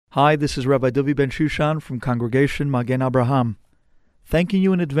Hi, this is Rabbi Duvi Beshushan from Congregation Magen Abraham, thanking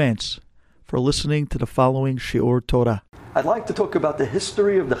you in advance for listening to the following Shiur Torah. I'd like to talk about the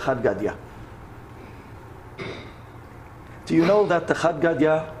history of the gadia. Do you know that the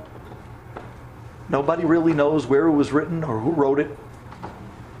gadia, nobody really knows where it was written or who wrote it?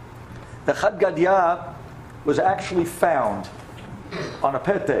 The gadia was actually found on a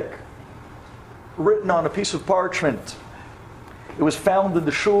petek, written on a piece of parchment. It was found in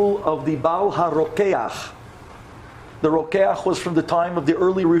the shul of the Baal HaRokeach. The Rokeach was from the time of the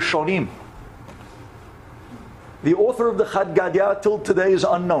early Rishonim. The author of the gadia till today is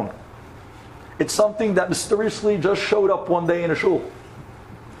unknown. It's something that mysteriously just showed up one day in a shul.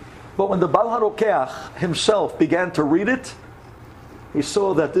 But when the Baal HaRokeach himself began to read it, he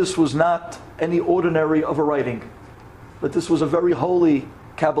saw that this was not any ordinary of a writing, but this was a very holy,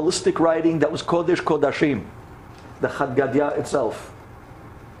 Kabbalistic writing that was Kodesh Kodashim, the gadia itself.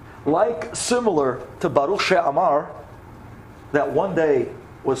 Like similar to Baruch She'amar, that one day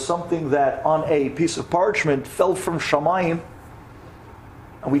was something that on a piece of parchment fell from Shamayim,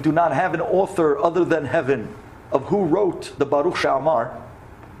 and we do not have an author other than heaven of who wrote the Baruch She'amar,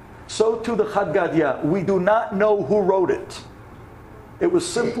 so too the gadia, we do not know who wrote it. It was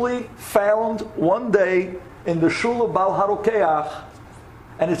simply found one day in the shul of Baal HaRokeach,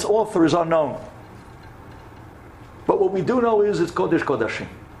 and its author is unknown. But what we do know is it's Kodesh Kodashim.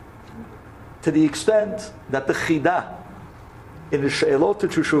 To the extent that the Chida, in the She'elot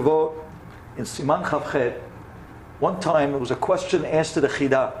Teshuvot, in Siman Chavchet, one time there was a question asked to the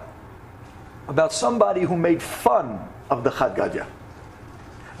Chida about somebody who made fun of the gadia.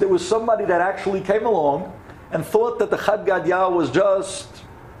 There was somebody that actually came along and thought that the gadia was just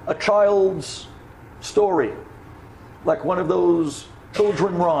a child's story, like one of those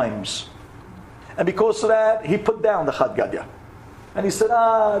children rhymes. And because of that, he put down the gadia. And he said,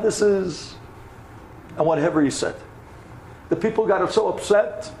 this is... and whatever he said. The people got so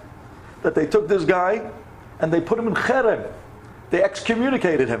upset that they took this guy and they put him in cherem. They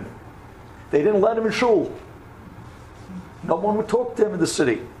excommunicated him. They didn't let him in shul. No one would talk to him in the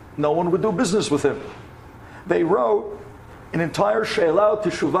city. No one would do business with him. They wrote an entire she'elah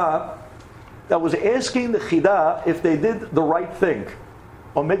teshuvah that was asking the chida if they did the right thing,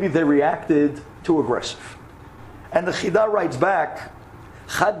 or maybe they reacted too aggressive. And the chida writes back,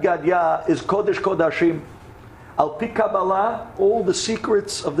 gadia is Kodesh Kodashim. Al pi Kabbalah, all the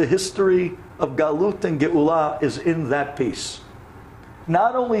secrets of the history of Galut and Geulah is in that piece.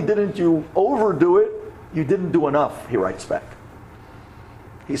 Not only didn't you overdo it, you didn't do enough, he writes back.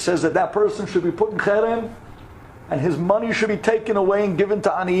 He says that that person should be put in cherem, and his money should be taken away and given to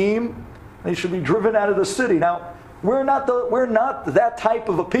aniyim, and he should be driven out of the city. Now, we're not that type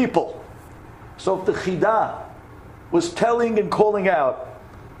of a people. So if the Chida was telling and calling out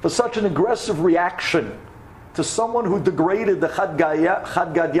for such an aggressive reaction to someone who degraded the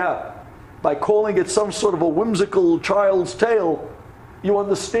gadia by calling it some sort of a whimsical child's tale, you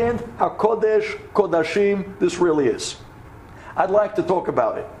understand how Kodesh Kodashim this really is. I'd like to talk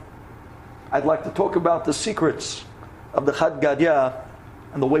about it. I'd like to talk about the secrets of the gadia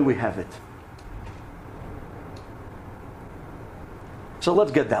and the way we have it. So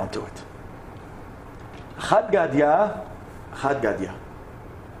let's get down to it. Gadia.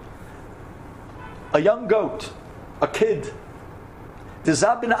 A young goat, a kid, that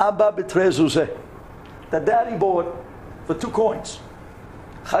daddy bought for 2 coins.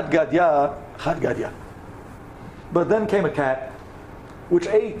 Gadia. But then came a cat, which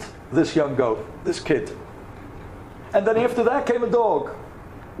ate this young goat, this kid. And then after that came a dog,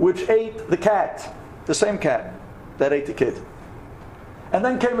 which ate the cat, the same cat that ate the kid. And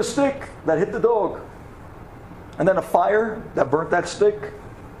then came a stick that hit the dog. And then a fire that burnt that stick.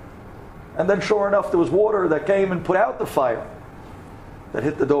 And then sure enough, there was water that came and put out the fire that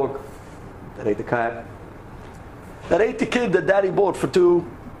hit the dog, that ate the cat, that ate the kid that daddy bought for two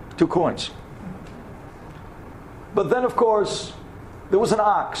coins. But then, of course, there was an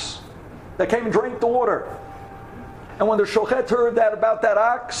ox that came and drank the water. And when the shochet heard that about that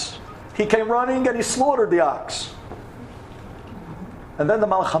ox, he came running and he slaughtered the ox. And then the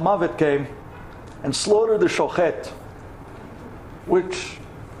Malach HaMavet came and slaughtered the shochet, which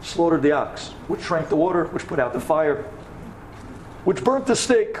slaughtered the ox, which drank the water, which put out the fire, which burnt the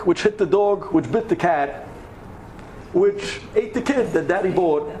stick, which hit the dog, which bit the cat, which ate the kid that daddy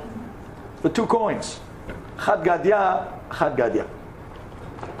bought for 2 coins. Gadia.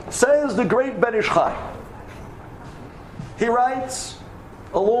 Says the great Ben Ish Chai. He writes,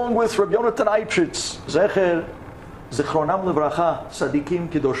 along with Rabbi Yonatan Eichitz, Zecher, Zichronam Levracha, Sadikim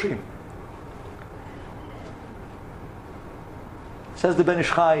Kedoshim. Says the Ben Ish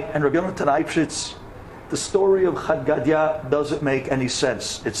Chai and Rabbi Yonatan Eibschitz, the story of gadia doesn't make any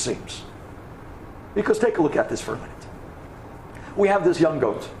sense, it seems. Because take a look at this for a minute. We have this young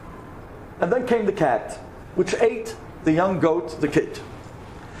goat. And then came the cat, which ate the young goat, the kid.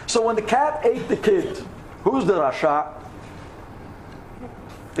 So when the cat ate the kid, who's the Rasha?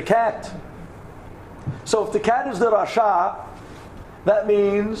 The cat. So if the cat is the Rasha, that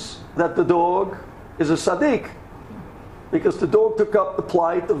means that the dog is a Sadiq. Because the dog took up the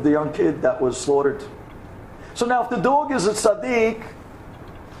plight of the young kid that was slaughtered. So now if the dog is a Sadiq,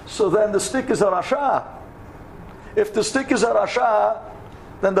 so then the stick is a Rasha. If the stick is a Rasha,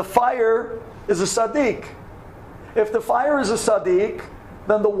 then the fire is a Sadiq. If the fire is a Sadiq,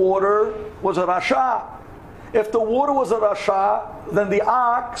 then the water was a Rasha. If the water was a Rasha, then the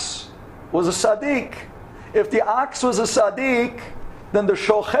ox was a Sadiq. If the ox was a Sadiq, then the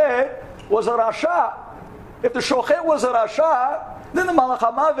Shochet was a Rasha. If the Shochet was a Rasha, then the Malach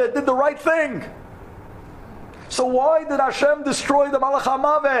HaMavet did the right thing. So why did Hashem destroy the Malach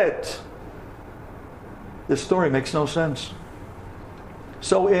HaMavet? This story makes no sense.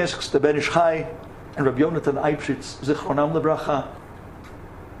 So asks the Ben Ish Chai and Rabbi Yonatan Eibschitz, Zichronam Lebracha.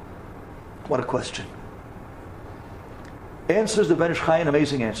 What a question. Answers the Ben Ish Chai an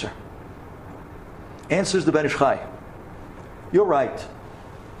amazing answer. Answers the Ben Ish Chai. You're right.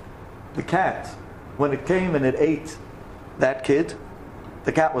 The cat, when it came and it ate that kid,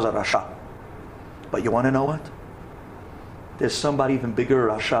 the cat was a Rasha. But you want to know what? There's somebody even bigger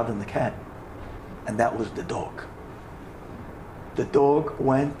Rasha than the cat. And that was the dog. The dog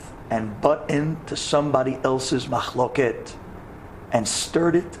went and butt into somebody else's machloket and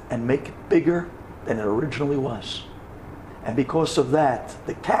stirred it and make it bigger than it originally was. And because of that,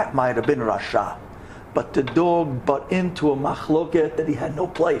 the cat might have been Rasha, but the dog butt into a machloket that he had no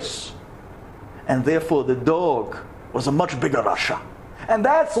place. And therefore the dog was a much bigger Rasha. And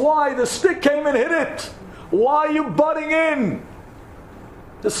that's why the stick came and hit it. Why are you butting in?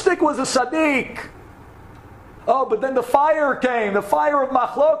 The stick was a Sadiq. Oh, but then the fire came, the fire of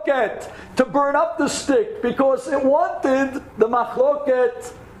machloket, to burn up the stick because it wanted the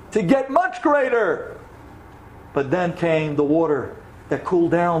machloket to get much greater. But then came the water that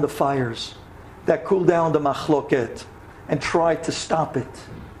cooled down the fires, that cooled down the machloket, and tried to stop it.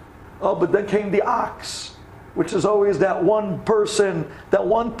 Oh, but then came the ox, which is always that one person that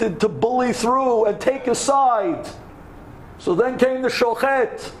wanted to bully through and take a side. So then came the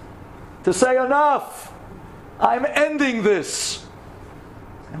shochet to say enough. I'm ending this.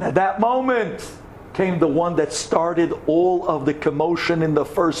 And at that moment came the one that started all of the commotion in the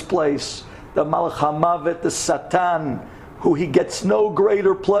first place. The Malach HaMavet, the Satan, who he gets no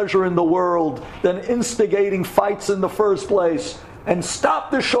greater pleasure in the world than instigating fights in the first place. And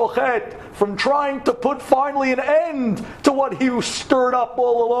stop the shochet from trying to put finally an end to what he stirred up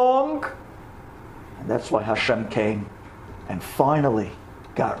all along. And that's why Hashem came and finally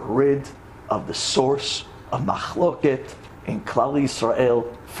got rid of the source of machloket in Klal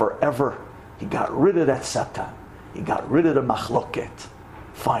Yisrael forever. He got rid of that Satan. He got rid of the machloket.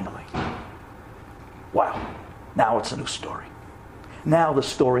 Finally. Wow. Now it's a new story. Now the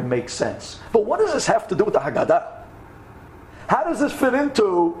story makes sense. But what does this have to do with the Haggadah? How does this fit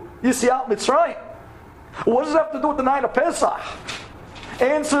into Yetziat Mitzrayim? What does it have to do with the night of Pesach?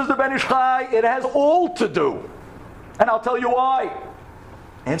 Answers the Ben Ish Chai, it has all to do. And I'll tell you why.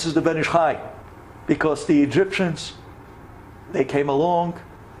 Answers the Ben Ish Chai, because the Egyptians, they came along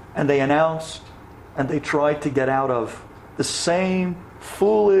and they announced and they tried to get out of the same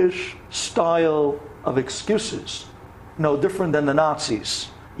foolish style of excuses, no different than the Nazis,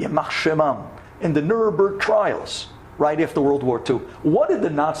 Yemach Shemam, in the Nuremberg trials right after World War II. What did the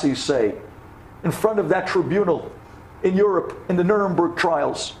Nazis say in front of that tribunal in Europe in the Nuremberg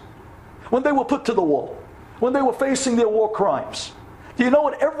trials when they were put to the wall, when they were facing their war crimes? Do you know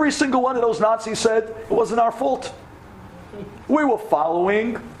what every single one of those Nazis said? It wasn't our fault. We were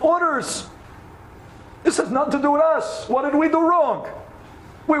following orders. This has nothing to do with us. What did we do wrong?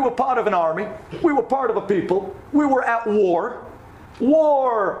 We were part of an army. We were part of a people. We were at war.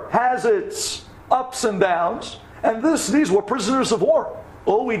 War has its ups and downs. And these were prisoners of war.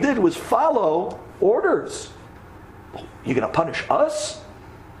 All we did was follow orders. You're going to punish us?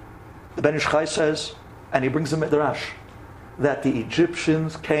 The Ben Ish Chai says, and he brings a midrash, that the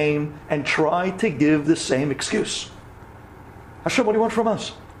Egyptians came and tried to give the same excuse. Hashem, what do you want from us?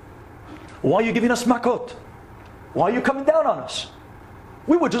 Why are you giving us makot? Why are you coming down on us?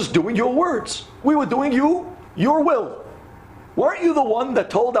 We were just doing your words. We were doing your will. Weren't you the one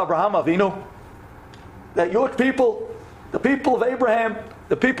that told Abraham Avinu that your people, the people of Abraham,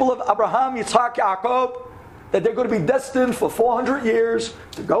 the people of Abraham, Yitzhak, Yaakov, that they're going to be destined for 400 years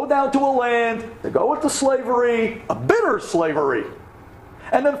to go down to a land, to go into slavery, a bitter slavery.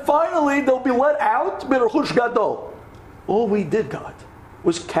 And then finally they'll be let out, bitter chush gadol. All we did, God,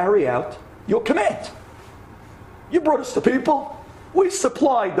 was carry out your command. You brought us the people. We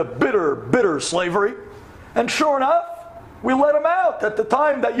supplied the bitter, bitter slavery. And sure enough, we let them out at the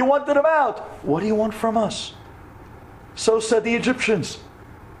time that you wanted them out. What do you want from us? So said the Egyptians.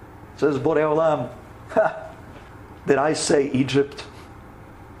 Says Borei Olam, did I say Egypt?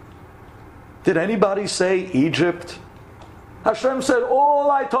 Did anybody say Egypt? Hashem said,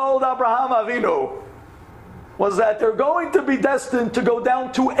 all I told Abraham Avinu was that they're going to be destined to go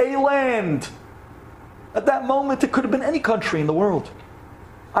down to a land. At that moment, it could have been any country in the world.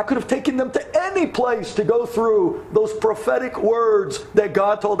 I could have taken them to any place to go through those prophetic words that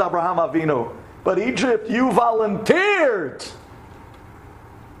God told Abraham Avinu. But Egypt, you volunteered.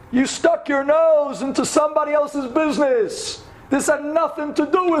 You stuck your nose into somebody else's business. This had nothing to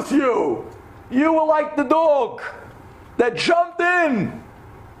do with you. You were like the dog that jumped in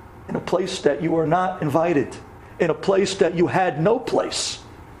a place that you were not invited, in a place that you had no place.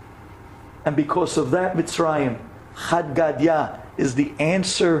 And because of that, Mitzrayim, gadia, is the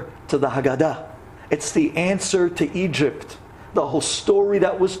answer to the Haggadah. It's the answer to Egypt. The whole story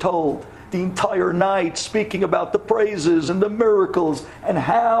that was told, the entire night speaking about the praises and the miracles and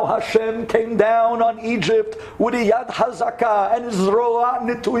how Hashem came down on Egypt with a Yad Hazaka and Zroa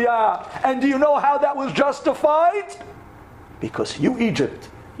Nituya. And do you know how that was justified? Because you, Egypt,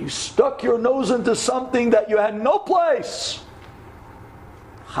 you stuck your nose into something that you had no place.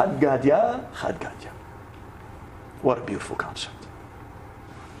 Gadia. What a beautiful concept.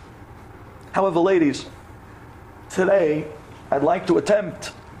 However, ladies, today I'd like to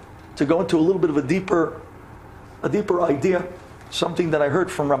attempt to go into a little bit of a deeper idea, something that I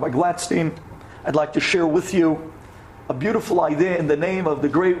heard from Rabbi Gladstein. I'd like to share with you a beautiful idea in the name of the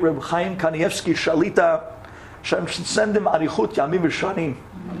great Reb Chaim Kanievsky Shalita. Shem should send him arichut yamim v'shanim.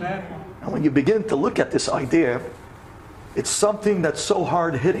 And when you begin to look at this idea, it's something that's so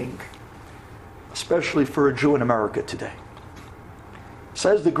hard-hitting, especially for a Jew in America today.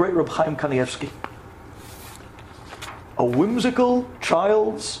 Says the great Reb Chaim Kanievsky, a whimsical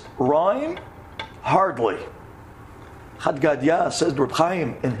child's rhyme? Hardly. Gadia, says Reb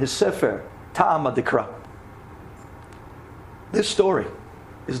Chaim in his Sefer, Ta'am HaDikra. This story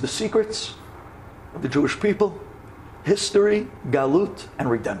is the secrets of the Jewish people, history, galut, and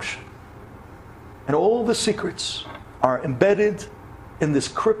redemption. And all the secrets are embedded in this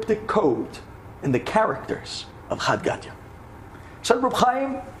cryptic code, in the characters of gadia. Said Reb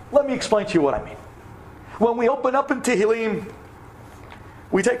Chaim, let me explain to you what I mean. When we open up in Tehillim,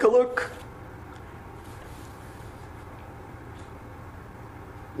 we take a look.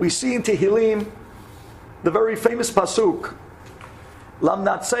 We see in Tehillim the very famous pasuk, Lam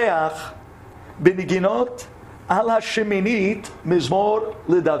natseach b'niginot al hasheminit mizmor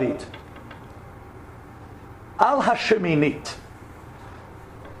leDavid. Al hasheminit.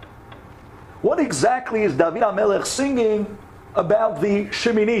 What exactly is David HaMelech singing about the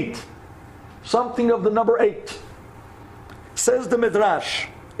sheminit? Something of the number 8. Says the Midrash,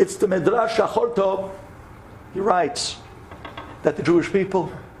 it's the Midrash Shachor Tov. He writes that the Jewish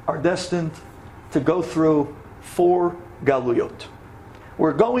people are destined to go through 4 galuyot.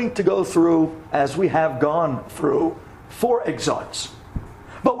 We're going to go through, as we have gone through, 4 exiles.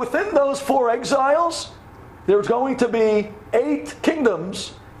 But within those 4 exiles, there's going to be 8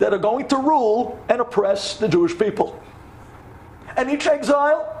 kingdoms that are going to rule and oppress the Jewish people. And each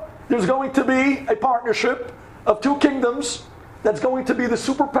exile, there's going to be a partnership of 2 kingdoms that's going to be the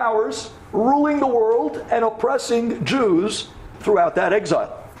superpowers ruling the world and oppressing Jews throughout that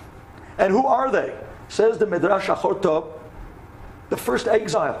exile. And who are they? Says the Midrash Shachor Tov, the first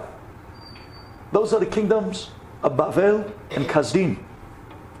exile. Those are the kingdoms of Bavel and Kasdim.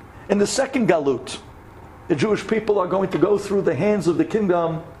 In the second galut, the Jewish people are going to go through the hands of the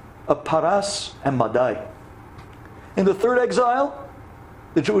kingdom of Paras and Madai. In the third exile,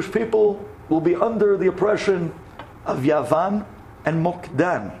 the Jewish people will be under the oppression of Yavan and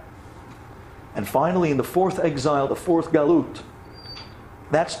Mokdan. And finally, in the 4th exile, the 4th galut,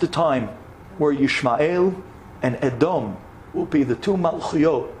 that's the time where Yishmael and Edom will be the 2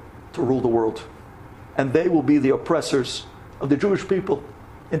 malchiyot to rule the world. And they will be the oppressors of the Jewish people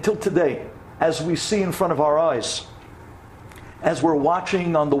until today, as we see in front of our eyes, as we're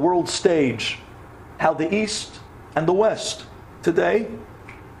watching on the world stage, how the East and the West today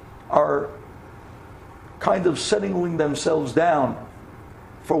are kind of settling themselves down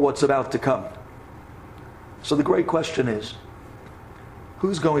for what's about to come. So the great question is,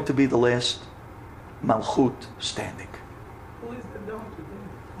 who's going to be the last Malchut standing. Who is the dome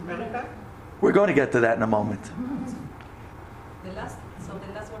today? America? We're going to get to that in a moment. The last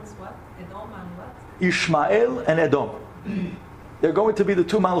one is what? Edom and what? Ishmael and Edom. They're going to be the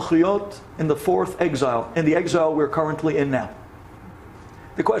two Malchuyot in the fourth exile, in the exile we're currently in now.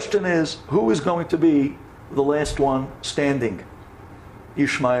 The question is, who is going to be the last one standing?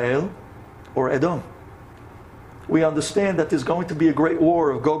 Ishmael or Edom? We understand that there's going to be a great war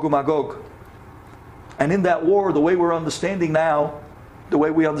of Gog and Magog. And in that war, the way we're understanding now, the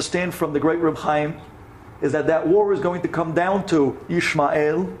way we understand from the great Reb Chaim, is that war is going to come down to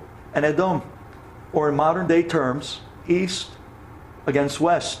Ishmael and Edom, or in modern day terms, East against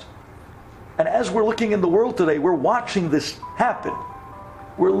West. And as we're looking in the world today, we're watching this happen.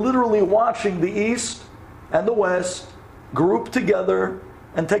 We're literally watching the East and the West group together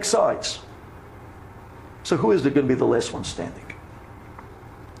and take sides. So who is going to be the last one standing?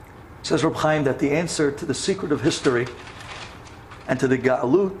 Says Reb Chaim that the answer to the secret of history and to the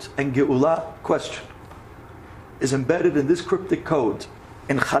Ga'alut and Ge'ulah question is embedded in this cryptic code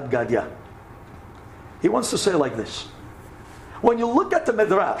in gadia. He wants to say like this. When you look at the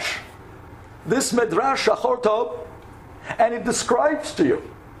Midrash, this Midrash Shachor Tov, and it describes to you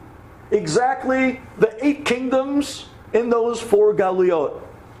exactly the 8 kingdoms in those 4 Galuyot.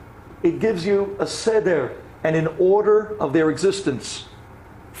 It gives you a seder and an order of their existence.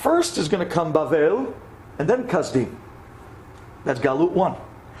 First is going to come Bavel, and then Kasdim. That's Galut 1.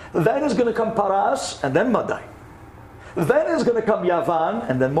 Then is going to come Paras, and then Madai. Then is going to come Yavan,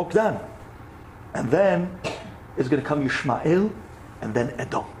 and then Mokdan. And then is going to come Yishmael, and then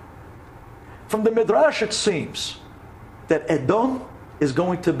Edom. From the Midrash it seems that Edom is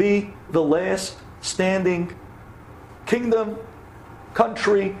going to be the last standing kingdom,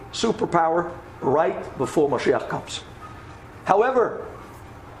 country, superpower right before Mashiach comes. However,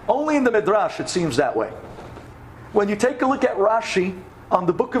 only in the Midrash it seems that way. When you take a look at Rashi on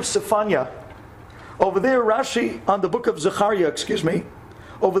the book of Sefania, over there Rashi on the book of Zechariah,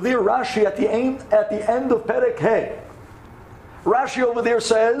 over there Rashi at the end of Perek He, Rashi over there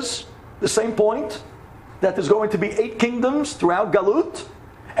says the same point, that there's going to be 8 kingdoms throughout Galut,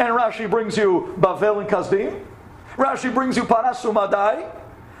 and Rashi brings you Bavel and Kasdim, Rashi brings you Paras Umadai,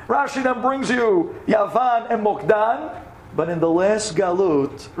 Rashi then brings you Yavan and Mokdan, but in the last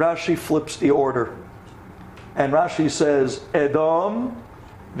Galut, Rashi flips the order. And Rashi says, Edom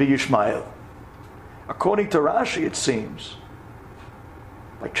v'Yishmael. According to Rashi, it seems,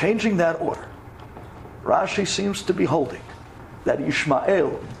 by changing that order, Rashi seems to be holding that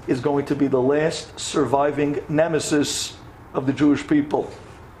Ishmael is going to be the last surviving nemesis of the Jewish people.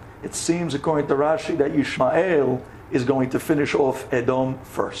 It seems, according to Rashi, that Ishmael is going to finish off Edom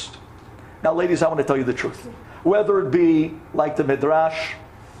first. Now, ladies, I want to tell you the truth. Whether it be like the Midrash,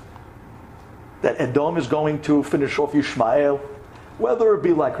 that Edom is going to finish off Ishmael, whether it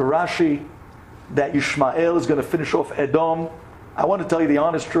be like Rashi, that Ishmael is going to finish off Edom, I want to tell you the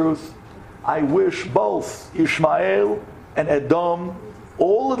honest truth. I wish both Ishmael and Edom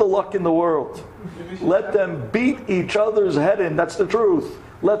all of the luck in the world. Let them beat each other's head in. That's the truth.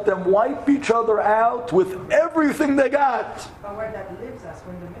 Let them wipe each other out with everything they got. But where that lives us,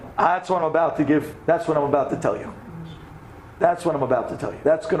 we're in the middle. That's what I'm about to give. That's what I'm about to tell you. That's what I'm about to tell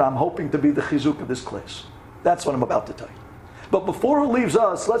you. I'm hoping to be the chizuk of this class. That's what I'm about to tell you. But before it leaves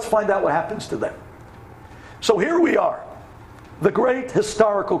us, let's find out what happens to them. So here we are. The great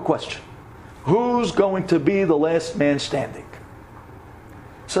historical question. Who's going to be the last man standing?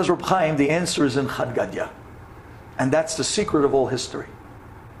 Says Reb Chaim, the answer is in gadia. And that's the secret of all history.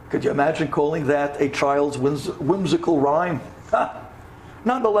 Could you imagine calling that a child's whimsical rhyme?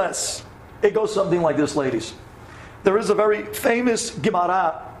 Nonetheless, it goes something like this, ladies. There is a very famous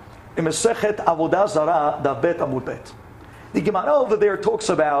Gemara in Masechet Avodah Zarah, Daf Bet Amud Bet. The Gemara over there talks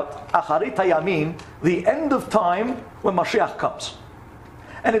about Acharit Hayamim, the end of time when Mashiach comes.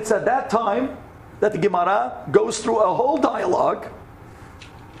 And it's at that time that the Gemara goes through a whole dialogue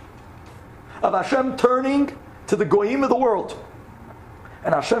of Hashem turning to the Goyim of the world.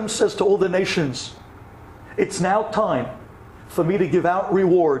 And Hashem says to all the nations, it's now time for me to give out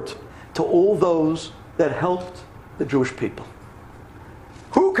reward to all those that helped the Jewish people.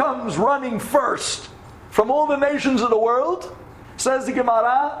 Who comes running first from all the nations of the world? Says the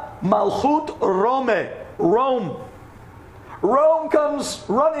Gemara, Malchut Rome. Rome comes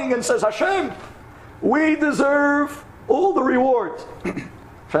running and says, Hashem, we deserve all the reward.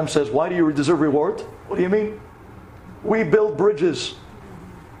 Hashem says, why do you deserve reward? What do you mean? We build bridges.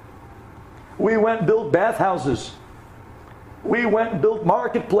 We went and built bathhouses. We went and built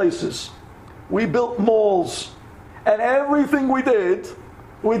marketplaces. We built malls. And everything we did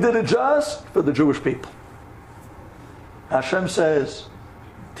We did it just for the Jewish people. Hashem says,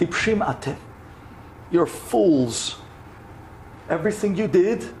 Tipshim atem. You're fools. Everything you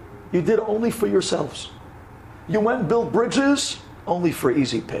did only for yourselves. You went and built bridges only for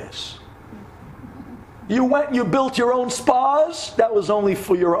easy pass. You went and you built your own spas, that was only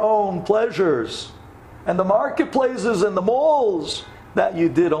for your own pleasures. And the marketplaces and the malls, that you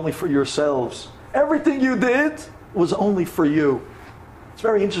did only for yourselves. Everything you did was only for you. It's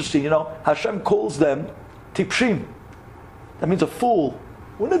very interesting, Hashem calls them tipshim. That means a fool.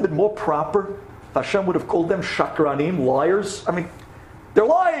 Wouldn't it have been more proper if Hashem would have called them shakranim, liars? I mean, they're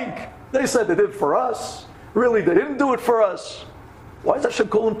lying. They said they did it for us. Really, they didn't do it for us. Why does Hashem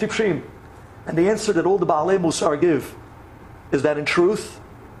call them tipshim? And the answer that all the Baalei Musar give is that in truth,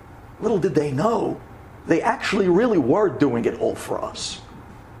 little did they know, they actually really were doing it all for us.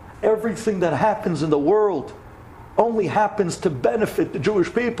 Everything that happens in the world only happens to benefit the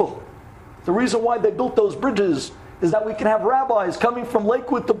Jewish people. The reason why they built those bridges is that we can have rabbis coming from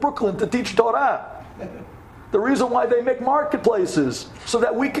Lakewood to Brooklyn to teach Torah. The reason why they make marketplaces, so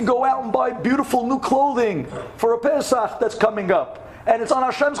that we can go out and buy beautiful new clothing for a Pesach that's coming up. And it's on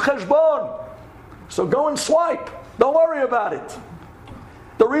Hashem's cheshbon. So go and swipe. Don't worry about it.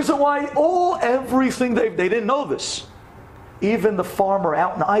 The reason why everything, they didn't know this. Even the farmer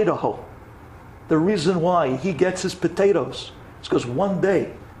out in Idaho, the reason why he gets his potatoes is because one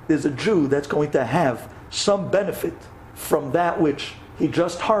day there's a Jew that's going to have some benefit from that which he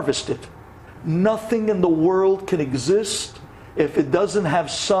just harvested. Nothing in the world can exist if it doesn't have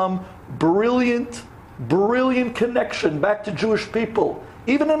some brilliant connection back to Jewish people,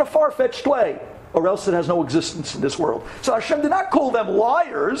 even in a far-fetched way, or else it has no existence in this world. So Hashem did not call them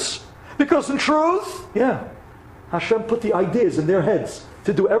liars, because in truth, Hashem put the ideas in their heads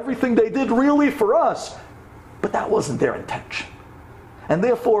to do everything they did really for us, but that wasn't their intention. And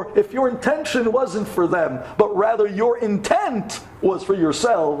therefore, if your intention wasn't for them, but rather your intent was for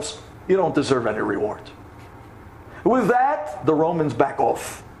yourselves, you don't deserve any reward. With that, the Romans back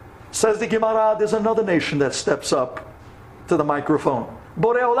off. Says the Gemara, there's another nation that steps up to the microphone.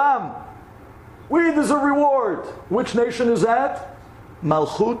 Borei Olam, we deserve reward. Which nation is that?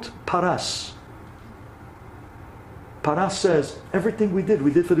 Malchut Paras. Paras says, everything we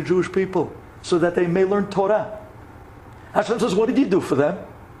did for the Jewish people, so that they may learn Torah. Hashem says, what did you do for them?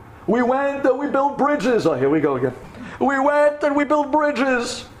 We went and we built bridges. Oh, here we go again. We went and we built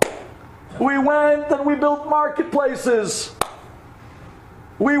bridges. We went and we built marketplaces.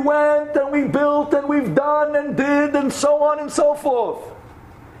 We went and we built and we've done and did and so on and so forth.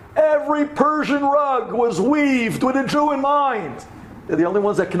 Every Persian rug was weaved with a Jew in mind. They're the only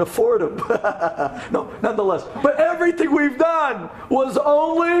ones that can afford them. No, nonetheless. But everything we've done was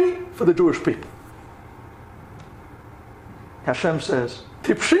only for the Jewish people. Hashem says,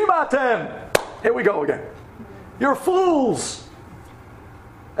 Tipshim atem. Here we go again. You're fools.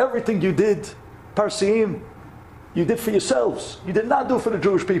 Everything you did, Parsim, you did for yourselves. You did not do for the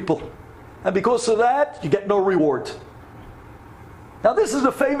Jewish people. And because of that, you get no reward. Now this is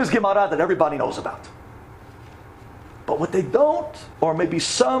a famous Gemara that everybody knows about. But what they don't, or maybe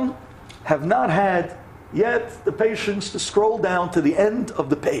some have not had yet the patience to scroll down to the end of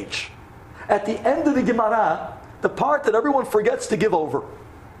the page. At the end of the Gemara, the part that everyone forgets to give over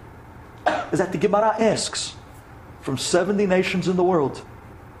is that the Gemara asks, from 70 nations in the world,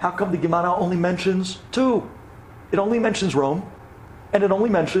 how come the Gemara only mentions 2? It only mentions Rome, and it only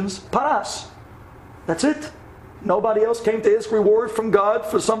mentions Paras. That's it. Nobody else came to ask reward from God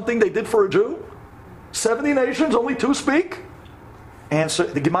for something they did for a Jew. 70 nations, only 2 speak. Answer,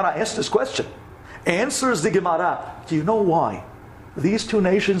 the Gemara asks this question. Answers the Gemara, do you know why these 2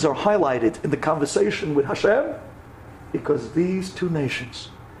 nations are highlighted in the conversation with Hashem? Because these 2 nations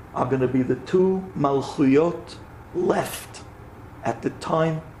are going to be the 2 Malchuyot left at the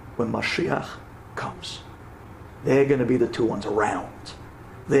time when Mashiach comes. They're going to be the 2 ones around.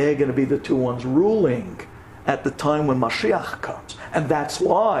 They're going to be the 2 ones ruling at the time when Mashiach comes. And that's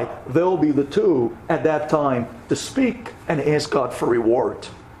why they'll be the 2 at that time to speak and ask God for reward.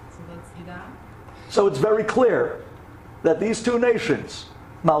 So it's very clear that these 2 nations,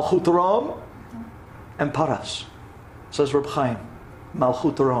 Malchut Rom and Paras, says Reb Chaim,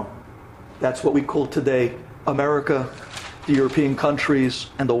 Malchut Rom. That's what we call today America, the European countries,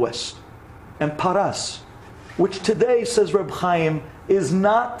 and the West. And Paras, which today, says Reb Chaim, is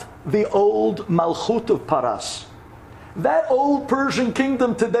not the old Malchut of Paras. That old Persian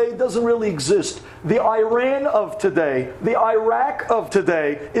kingdom today doesn't really exist. The Iran of today, the Iraq of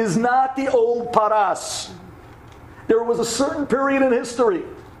today, is not the old Paras. There was a certain period in history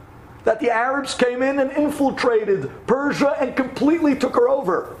that the Arabs came in and infiltrated Persia and completely took her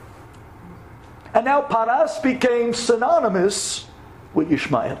over. And now Paras became synonymous with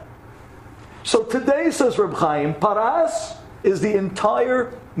Ishmael. So today, says Reb Chaim, Paras is the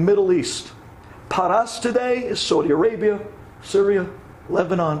entire Middle East. Paras today is Saudi Arabia, Syria,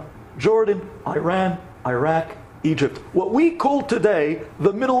 Lebanon, Jordan, Iran, Iraq, Egypt. What we call today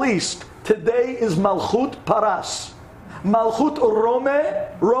the Middle East, today is Malchut Paras. Malchut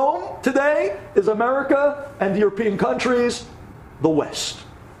Rome today is America and the European countries, the West.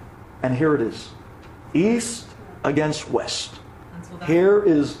 And here it is, East against West. Here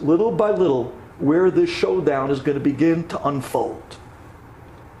is little by little where this showdown is going to begin to unfold.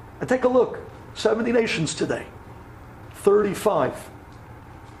 And take a look, 70 nations today, 35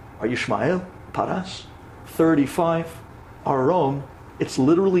 are Yishmael, Paras, 35 are Rome. It's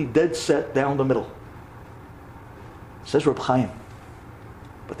literally dead set down the middle. Says Reb Chaim,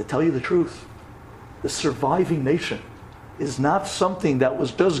 but to tell you the truth, the surviving nation is not something that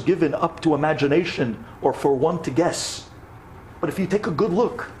was just given up to imagination or for one to guess. But if you take a good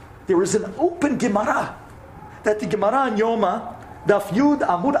look, there is an open Gemara. That the Gemara in Yoma, Daf Yud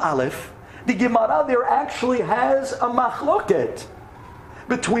Amud Aleph, the Gemara there actually has a machloket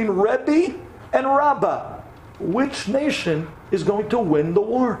between Rebbe and Rabbah. Which nation is going to win the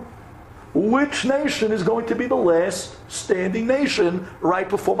war? Which nation is going to be the last standing nation right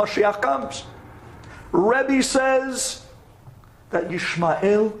before Mashiach comes? Rebbe says that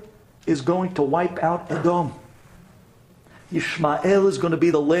Yishmael is going to wipe out Edom. Yishmael is going to be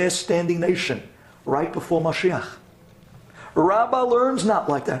the last standing nation right before Mashiach. Rabbah learns not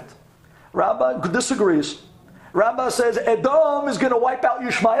like that. Rabbah disagrees. Rabbah says Edom is going to wipe out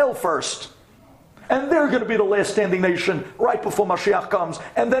Yishmael first. And they're going to be the last standing nation right before Mashiach comes.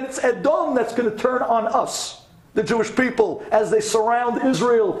 And then it's Edom that's going to turn on us, the Jewish people, as they surround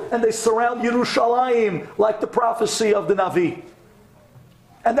Israel and they surround Yerushalayim like the prophecy of the Navi.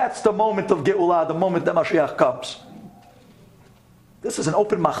 And that's the moment of Geulah, the moment that Mashiach comes. This is an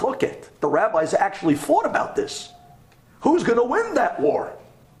open machloket. The rabbis actually fought about this. Who's going to win that war?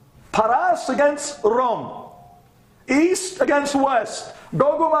 Paras against Rome. East against West.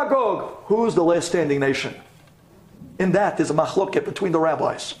 Gog and Magog. Who's the last standing nation? In that is a machloket between the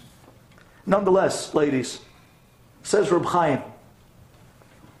rabbis. Nonetheless, ladies, says Reb Chaim,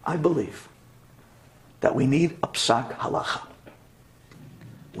 I believe that we need a psak halacha.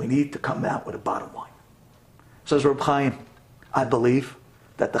 We need to come out with a bottom line. Says Reb Chaim, I believe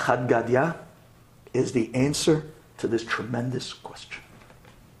that the gadia is the answer to this tremendous question.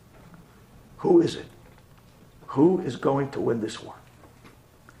 Who is it? Who is going to win this war?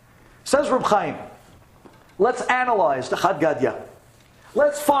 Says Reb Chaim, let's analyze the gadia.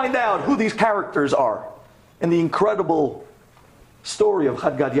 Let's find out who these characters are in the incredible story of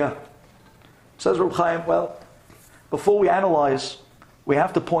gadia. Says Reb Chaim, well, before we analyze, we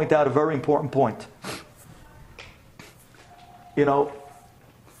have to point out a very important point. You know,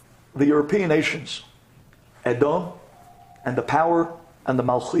 the European nations, Edom, and the power and the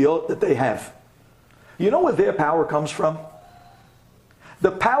Malchuyot that they have. You know where their power comes from?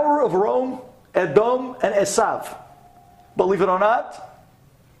 The power of Rome, Edom, and Esav, believe it or not,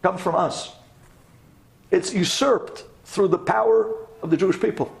 comes from us. It's usurped through the power of the Jewish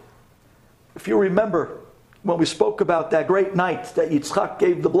people. If you remember, when we spoke about that great night that Yitzchak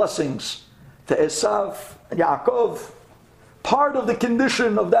gave the blessings to Esav and Yaakov, part of the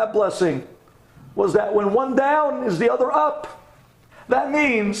condition of that blessing was that when one down is the other up. That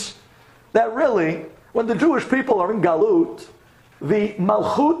means that really, when the Jewish people are in Galut, the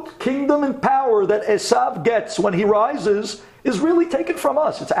Malchut, kingdom and power that Esav gets when he rises is really taken from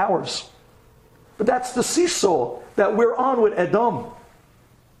us. It's ours. But that's the seesaw that we're on with Edom.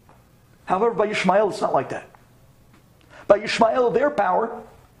 However, by Yishmael, it's not like that. By Yishmael, their power,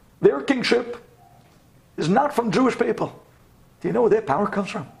 their kingship, is not from Jewish people. Do you know where their power comes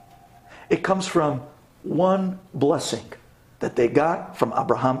from? It comes from one blessing that they got from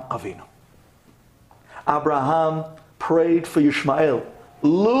Abraham Avinu. Abraham prayed for Yishmael.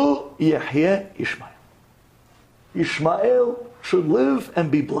 Lu Yehyeh Ishmael. Yishmael should live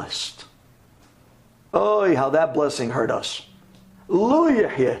and be blessed. Oh, how that blessing hurt us. Lu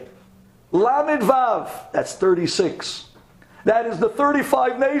Yehyeh. Lamed Vav. That's 36. That is the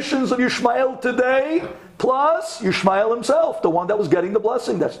 35 nations of Yishmael today, plus Yishmael himself, the one that was getting the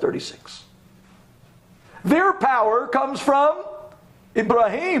blessing. That's 36. Their power comes from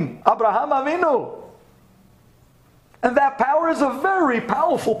Abraham Avinu. And that power is a very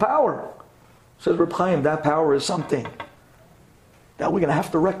powerful power. Says Reb Chaim, that power is something that we're going to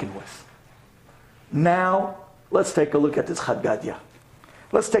have to reckon with. Now, let's take a look at this gadia.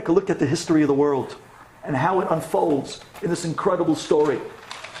 Let's take a look at the history of the world and how it unfolds in this incredible story.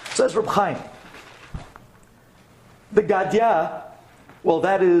 Says Reb Chaim, the gadia, well,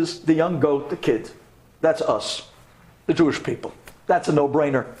 that is the young goat, the kid. That's us, the Jewish people. That's a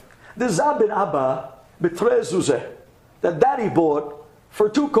no-brainer. The zabin abba betrezuzeh, that daddy bought for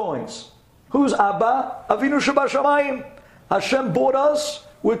 2 coins. Who's Abba? Avinu Shebashamayim. Hashem bought us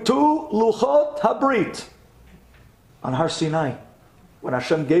with 2 luchot habrit on Har Sinai. When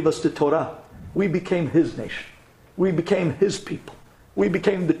Hashem gave us the Torah, we became His nation. We became His people. We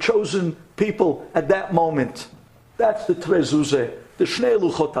became the chosen people at that moment. That's the trezuzeh, the shnei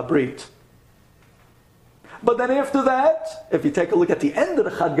luchot habrit. But then after that, if you take a look at the end of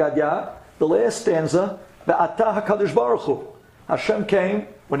the Chad Gadia, the last stanza, Ve'ata HaKadosh Baruch Hu. Hashem came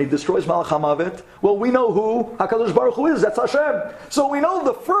when He destroys Malach HaMavet. Well, we know who HaKadosh Baruch Hu is. That's Hashem. So we know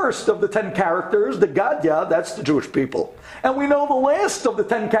the first of the 10 characters, the gadia, that's the Jewish people. And we know the last of the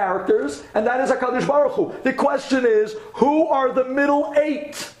 10 characters, and that is HaKadosh Baruch Hu. The question is, who are the middle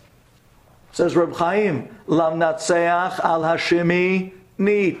 8? Says Reb Chaim, Lam Natseach Al Hashemi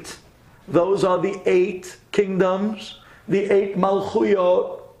Nit. Those are the 8 kingdoms, the 8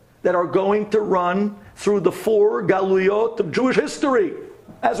 malchuyot that are going to run through the 4 galuyot of Jewish history.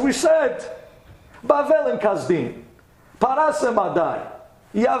 As we said, Bavel and Kasdim, Paras and Madai,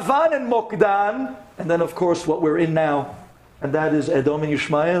 Yavan and Mokdan, and then of course what we're in now, and that is Edom and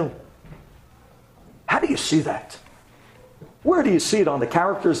Yishmael. How do you see that? Where do you see it on the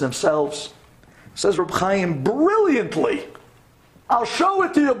characters themselves? Says Reb Chaim brilliantly. I'll show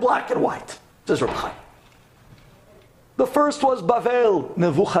it to you black and white, says Reb Chaim. The first was Bavel,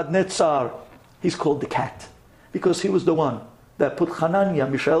 Nebuchadnezzar. He's called the cat because he was the one that put Hananiah,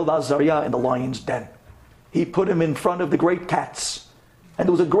 Mishael, and Azariah in the lion's den. He put him in front of the great cats. And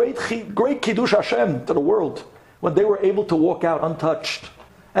there was a great Kiddush Hashem to the world when they were able to walk out untouched.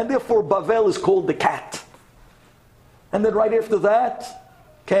 And therefore Bavel is called the cat. And then right after that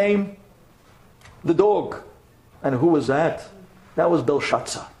came the dog. And who was that? That was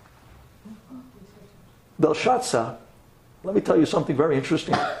Belshazzar. Belshazzar, let me tell you something very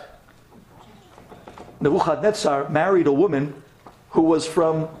interesting. Nebuchadnezzar married a woman who was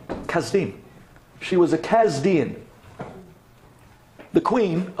from Kasdim. She was a Kasdian. The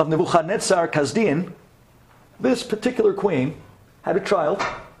queen of Nebuchadnezzar, Kasdian, this particular queen had a child,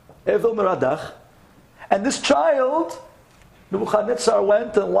 Evil Meradach, and this child, Nebuchadnezzar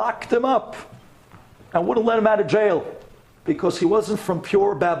went and locked him up and wouldn't let him out of jail because he wasn't from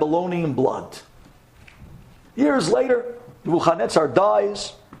pure Babylonian blood. Years later, Nebuchadnezzar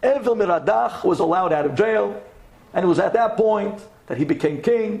dies. Evil Meradach was allowed out of jail, and it was at that point that he became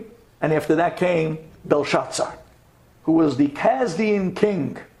king, and after that came Belshazzar, who was the Kasdian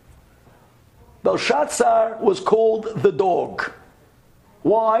king. Belshazzar was called the dog.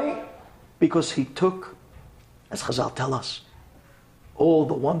 Why? Because he took, as Chazal tell us, all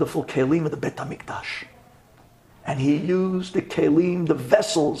the wonderful kelim of the Bet HaMikdash, and he used the kelim, the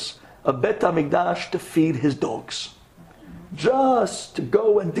vessels of Bet HaMikdash to feed his dogs. Just to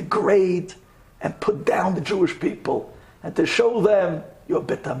go and degrade and put down the Jewish people and to show them your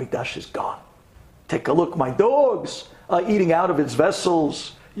Bet HaMikdash is gone. Take a look, my dogs are eating out of its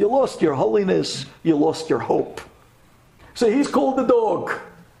vessels. You lost your holiness, you lost your hope. So he's called the dog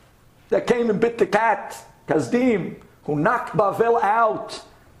that came and bit the cat, Kasdim, who knocked Bavel out,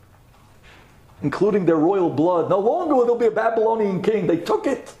 including their royal blood. No longer will there be a Babylonian king. They took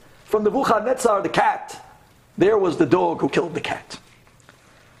it from Nebuchadnezzar, the cat. There was the dog who killed the cat.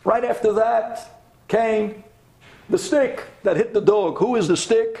 Right after that came the stick that hit the dog. Who is the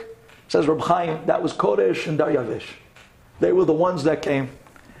stick? Says Reb Chaim, that was Koresh and Daryavish. They were the ones that came.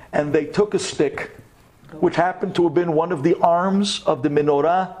 And they took a stick, which happened to have been one of the arms of the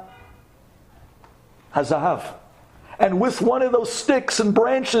menorah Hazahav. And with one of those sticks and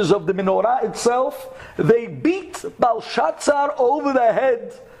branches of the menorah itself, they beat Belshazzar over the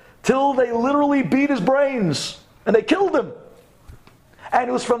head till they literally beat his brains. And they killed him. And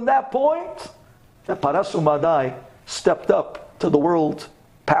it was from that point that Paras Umadai stepped up to the world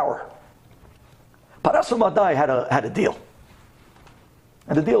power. Paras Umadai had a deal.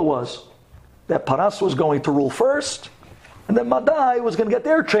 And the deal was that Paras was going to rule first, and then Madai was going to get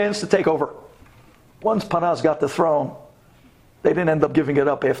their chance to take over. Once Paras got the throne, they didn't end up giving it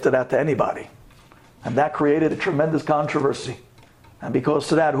up after that to anybody. And that created a tremendous controversy. And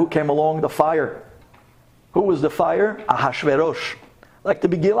because of that, who came along? The fire. Who was the fire? Ahashverosh. Like the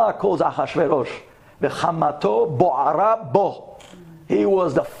Megillah calls Ahashverosh. V'chamato bo'ara bo. He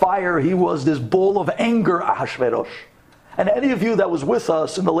was the fire. He was this ball of anger, Ahashverosh. And any of you that was with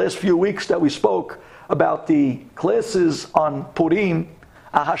us in the last few weeks that we spoke about the classes on Purim,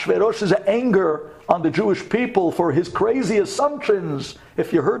 Ahasuerus' anger on the Jewish people for his crazy assumptions.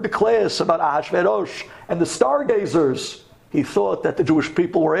 If you heard the class about Ahasuerus and the stargazers, he thought that the Jewish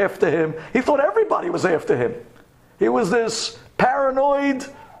people were after him. He thought everybody was after him. He was this paranoid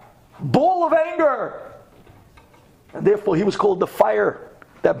ball of anger. And therefore he was called the fire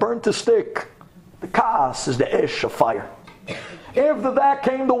that burnt the stick. The Kaas is the Esh of fire. After that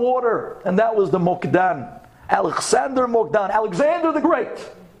came the water, and that was the Mokdan. Alexander the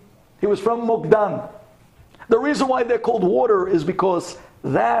Great. He was from Mokdan. The reason why they're called water is because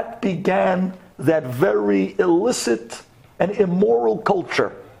that began that very illicit and immoral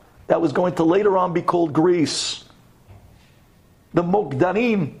culture that was going to later on be called Greece. The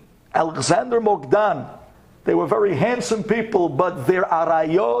Mokdanim, Alexander Mokdan, they were very handsome people, but their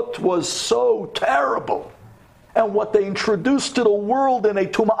arayot was so terrible. And what they introduced to the world in a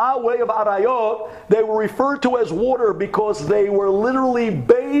tum'ah way of arayot, they were referred to as water because they were literally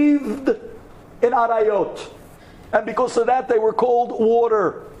bathed in arayot. And because of that, they were called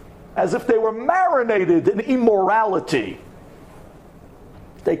water, as if they were marinated in immorality.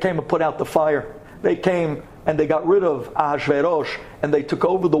 They came and put out the fire. They came and they got rid of Ahasuerus, and they took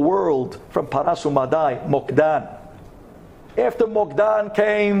over the world from Paras Umadai, Mokdan. After Mokdan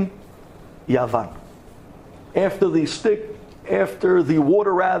came Yavan. After the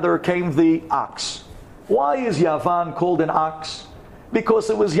water came the ox. Why is Yavan called an ox?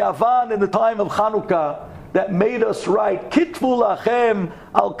 Because it was Yavan in the time of Chanukah that made us write Kitvu lachem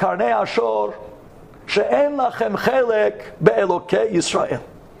al karnei ashor she'en lachem chelek be'elokei Yisrael.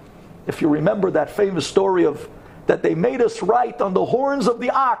 If you remember that famous story of that they made us write on the horns of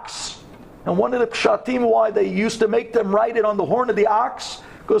the ox. And one of the pshatim why they used to make them write it on the horn of the ox,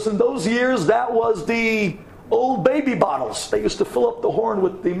 because in those years that was the old baby bottles. They used to fill up the horn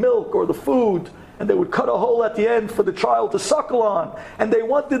with the milk or the food, and they would cut a hole at the end for the child to suckle on. And they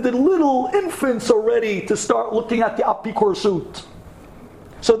wanted the little infants already to start looking at the apikorsut.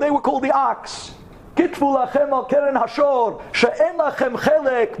 So they were called the ox. Kitvu lachem al keren hashor she'en lachem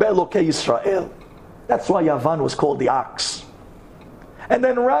chelek be'elokei Yisrael. That's why Yavan was called the ox. And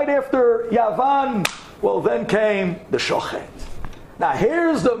then right after Yavan, well, then came the shochet. Now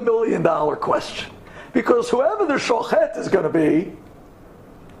here's the $1 million question. Because whoever the shochet is going to be,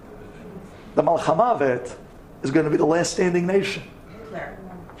 the Malchamavet is going to be the last standing nation. Hitler.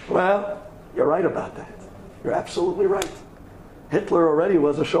 Well, you're right about that. You're absolutely right. Hitler already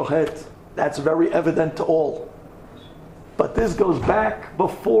was a shochet. That's very evident to all. But this goes back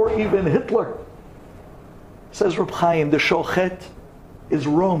before even Hitler. Says Reb Chaim, the shochet is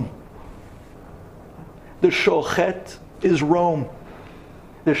Rome. The shochet is Rome.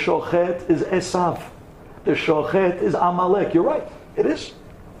 The shochet is Esav. The shochet is Amalek. You're right. It is.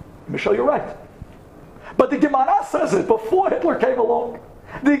 Michelle, you're right. But the Gemara says it before Hitler came along.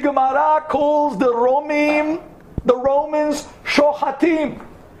 The Gemara calls the Romans shochatim.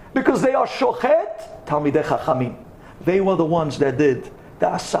 Because they are shochet, Talmidei Chachamim. They were the ones that did the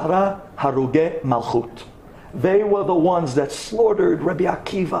Asara Haruge Malchut. They were the ones that slaughtered Rabbi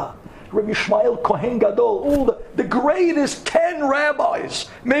Akiva, Rabbi Shmuel Kohen Gadol, all the greatest 10 rabbis,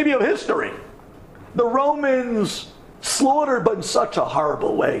 maybe of history. The Romans slaughtered, but in such a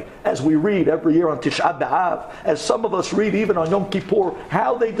horrible way, as we read every year on Tisha B'Av, as some of us read even on Yom Kippur,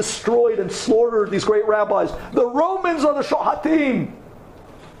 how they destroyed and slaughtered these great rabbis. The Romans are the shohatim.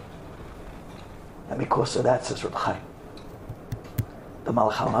 And because of that, says Reb Chaim, the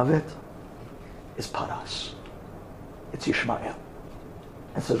Malach HaMavet is Paras. It's Yishmael.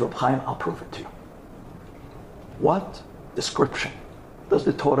 And says Reb Chaim, I'll prove it to you. What description does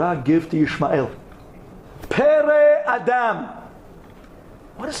the Torah give to Yishmael? Pere Adam.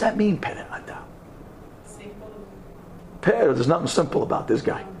 What does that mean, Pere Adam? Simple. Pere, there's nothing simple about this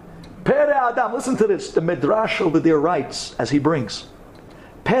guy. Pere Adam, listen to this. The Midrash over there writes, as he brings,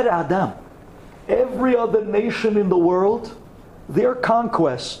 Pere Adam. Every other nation in the world, their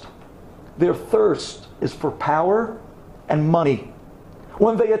conquest, their thirst is for power and money.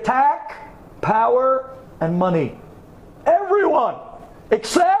 When they attack, power and money. Everyone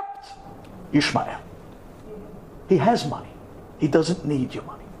except Ishmael. He has money. He doesn't need your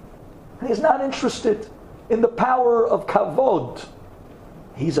money. And he's not interested in the power of kavod.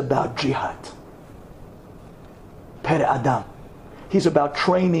 He's about jihad. Pere Adam. He's about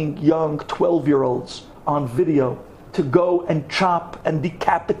training young 12-year-olds on video to go and chop and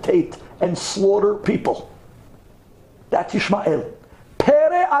decapitate and slaughter people. That's Ishmael.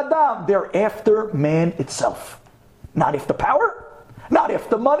 Pere Adam, they're after man itself. Not after power, not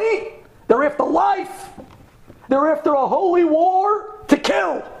after money, they're after life. They're after a holy war to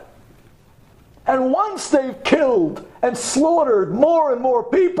kill. And once they've killed and slaughtered more and more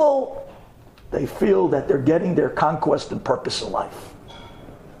people, they feel that they're getting their conquest and purpose in life.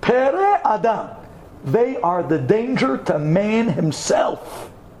 Pere Adam. They are the danger to man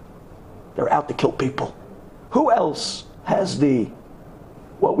himself. They're out to kill people. Who else has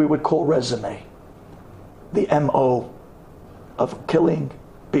what we would call resume? The MO of killing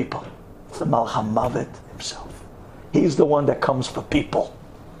people. It's the Malcham Mavet himself. He's the one that comes for people.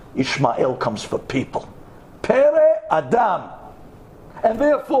 Ishmael comes for people. Pere Adam. And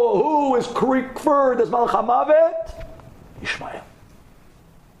therefore, who is referred as Malcham Mavet? Ishmael.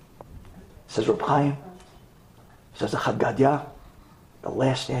 Says Reb Chaim, says the gadia, the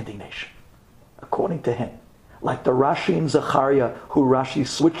last standing nation. According to him, like the Rashi in Zechariah, who Rashi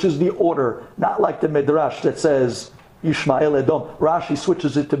switches the order, not like the Midrash that says Yishmael Edom. Rashi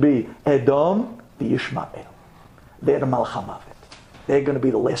switches it to be Edom, the Yishmael. They're the Malcham Mavet. They're going to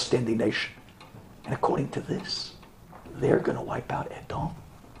be the last standing nation. And according to this, they're going to wipe out Edom.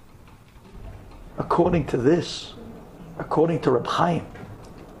 According to this, according to Reb Chaim,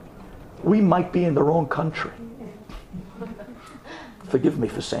 we might be in the wrong country. Forgive me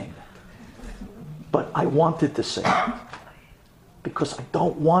for saying that. But I wanted to say it because I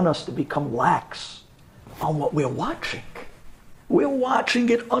don't want us to become lax on what we're watching. We're watching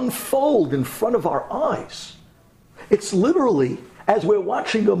it unfold in front of our eyes. It's literally as we're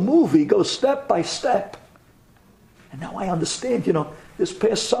watching a movie go step by step. And now I understand, this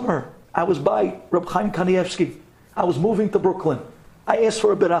past summer, I was by Reb Chaim Kanievsky. I was moving to Brooklyn. I asked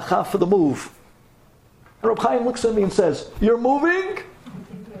for a beracha for the move. And Reb Chaim looks at me and says, "You're moving?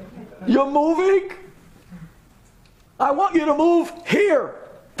 You're moving? I want you to move here,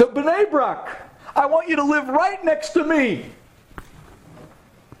 to Bnei Brak. I want you to live right next to me."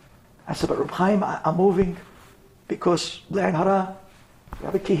 I said, "But Reb Chaim, I'm moving because Le'an Hara, we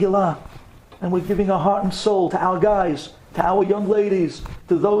have a kihila, and we're giving our heart and soul to our guys, to our young ladies,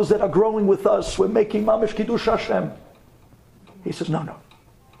 to those that are growing with us. We're making mamish kiddush Hashem." He says, no.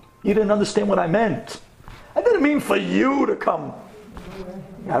 You didn't understand what I meant. I didn't mean for you to come.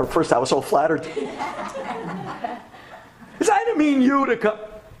 At first I was so flattered. He said, I didn't mean you to come.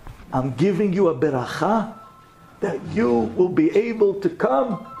 I'm giving you a beracha that you will be able to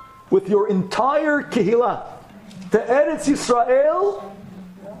come with your entire kehillah to Eretz Yisrael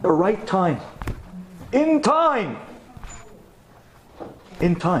the right time. In time.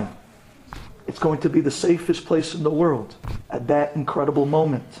 In time. It's going to be the safest place in the world at that incredible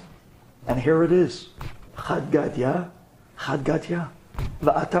moment. And here it is. Gadia,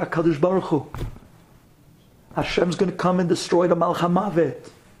 Va'ata Kadosh Baruch Hu. Hashem's going to come and destroy the Malcham Mavet,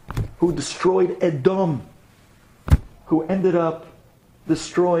 who destroyed Edom, who ended up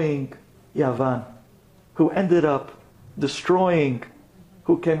destroying Yavan, who ended up destroying,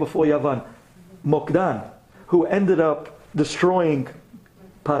 who came before Yavan? Mokdan, who ended up destroying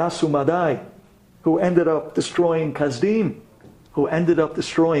Parasu Madai, who ended up destroying Kazdim, who ended up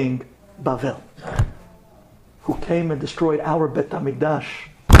destroying Bavel, who came and destroyed our Bet HaMikdash.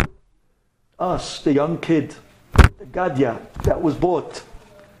 Us, the young kid, the gadia that was bought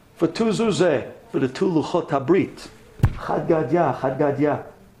for 2 zuzeh, for the 2 luchot habrit. Chad gadia.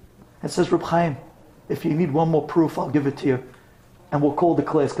 And says Reb Chaim, if you need one more proof, I'll give it to you. And we'll call the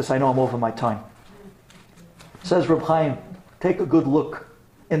class because I know I'm over my time. Says Reb Chaim, take a good look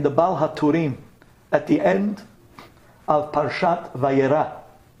in the Bal HaTurim at the end of Parshat Vayera.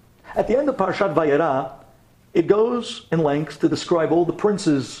 At the end of Parshat Vayera, it goes in length to describe all the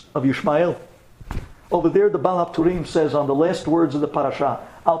princes of Yishmael. Over there, the Bal HaTurim says on the last words of the parasha,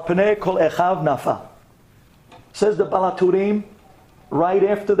 Al Pnei Kol Echav Nafa. Says the Bal HaTurim, right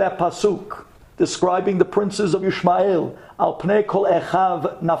after that pasuk, describing the princes of Yishmael, Al Pnei Kol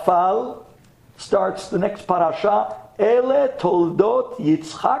Echav Nafal, starts the next parasha, Ele Toldot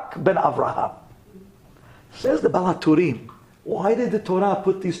Yitzchak ben Avraham. Says the Bal HaTurim, why did the Torah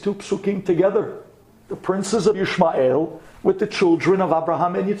put these 2 psukim together? The princes of Yishmael with the children of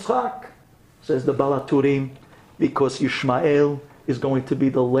Abraham and Yitzchak. Says the Bal HaTurim, because Yishmael is going to be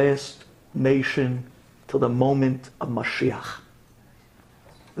the last nation till the moment of Mashiach.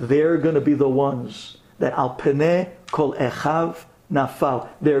 They're going to be the ones that Al Pnei Kol Echav Nafal.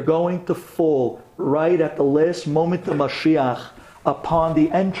 They're going to fall right at the last moment of Mashiach upon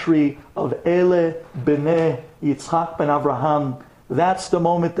the entry of Ele Bnei Yitzchak ben Avraham. That's the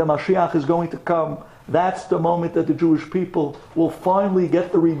moment that Mashiach is going to come. That's the moment that the Jewish people will finally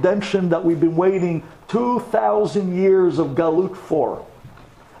get the redemption that we've been waiting 2,000 years of Galut for.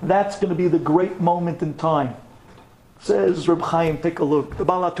 That's going to be the great moment in time. Says Reb Chaim, take a look. The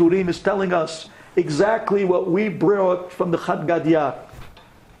Bal HaTurim is telling us exactly what we brought from the Chad Gadia.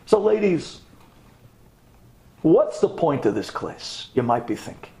 So ladies, What's the point of this class? You might be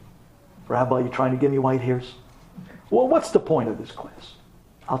thinking. Rabbi, you trying to give me white hairs? Well, what's the point of this class?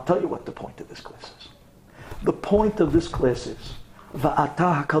 I'll tell you what the point of this class is. The point of this class is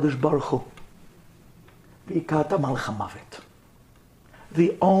Va'ata HaKadosh Baruch Hu V'ikata Malach HaMavet.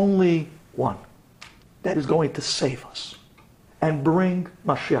 The only one that is going to save us and bring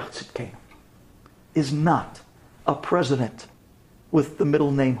Mashiach Tzidkenu is not a president with the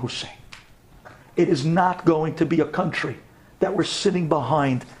middle name Hussein. It is not going to be a country that we're sitting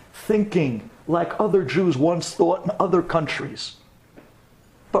behind thinking like other Jews once thought in other countries.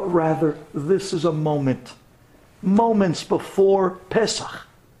 But rather, this is a moments before Pesach,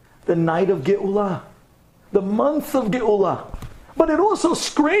 the night of Geulah, the month of Geulah. But it also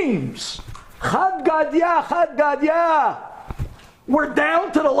screams, Chad gadia, Chad gadia. We're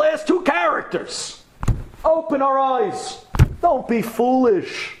down to the last two characters. Open our eyes. Don't be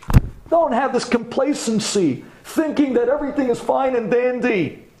foolish. Don't have this complacency, thinking that everything is fine and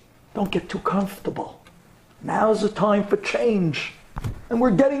dandy. Don't get too comfortable. Now's the time for change. And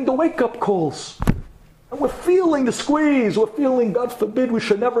we're getting the wake-up calls. And we're feeling the squeeze. We're feeling, God forbid, we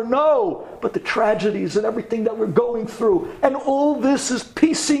should never know, but the tragedies and everything that we're going through. And all this is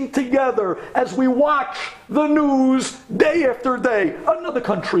piecing together as we watch the news day after day. Another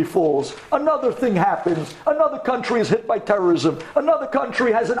country falls. Another thing happens. Another country is hit by terrorism. Another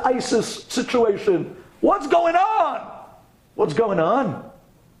country has an ISIS situation. What's going on? What's going on?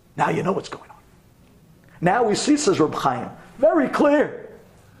 Now you know what's going on. Now we see, says Reb Chaim, very clear.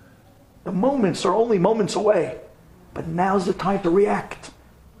 The moments are only moments away. But now's the time to react.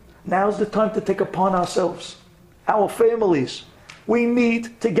 Now's the time to take upon ourselves, our families. We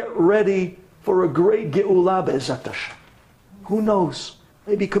need to get ready for a great Geulah Be'ezat Hashem. Who knows?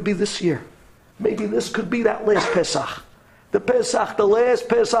 Maybe it could be this year. Maybe this could be that last Pesach. The last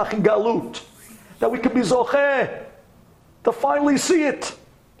Pesach in Galut. That we could be Zocheh to finally see it.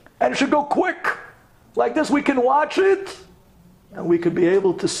 And it should go quick. Like this, we can watch it. And we could be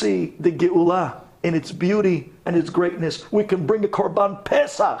able to see the Geulah in its beauty and its greatness. We can bring a Korban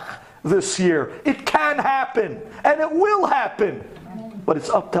Pesach this year. It can happen, and it will happen. But it's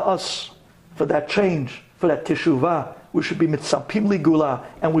up to us for that change, for that teshuvah. We should be mitzapim ligula,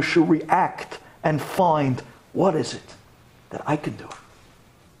 and we should react and find what is it that I can do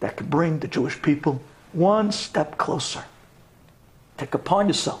that could bring the Jewish people one step closer. Take upon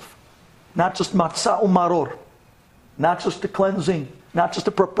yourself, not just matzah umaror, not just the cleansing, not just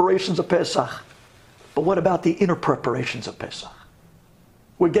the preparations of Pesach, but what about the inner preparations of Pesach?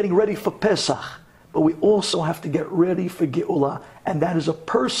 We're getting ready for Pesach, but we also have to get ready for Geulah, and that is a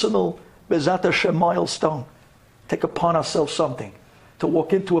personal Be'ezat Hashem milestone. Take upon ourselves something to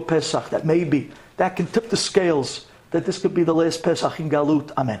walk into a Pesach that maybe that can tip the scales, that this could be the last Pesach in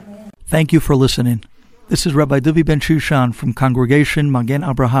Galut. Amen. Thank you for listening. This is Rabbi Duvi Beshushan from Congregation Magen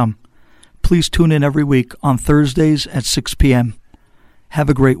Abraham. Please tune in every week on Thursdays at 6 p.m. Have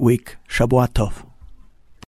a great week. Shabbat Tov.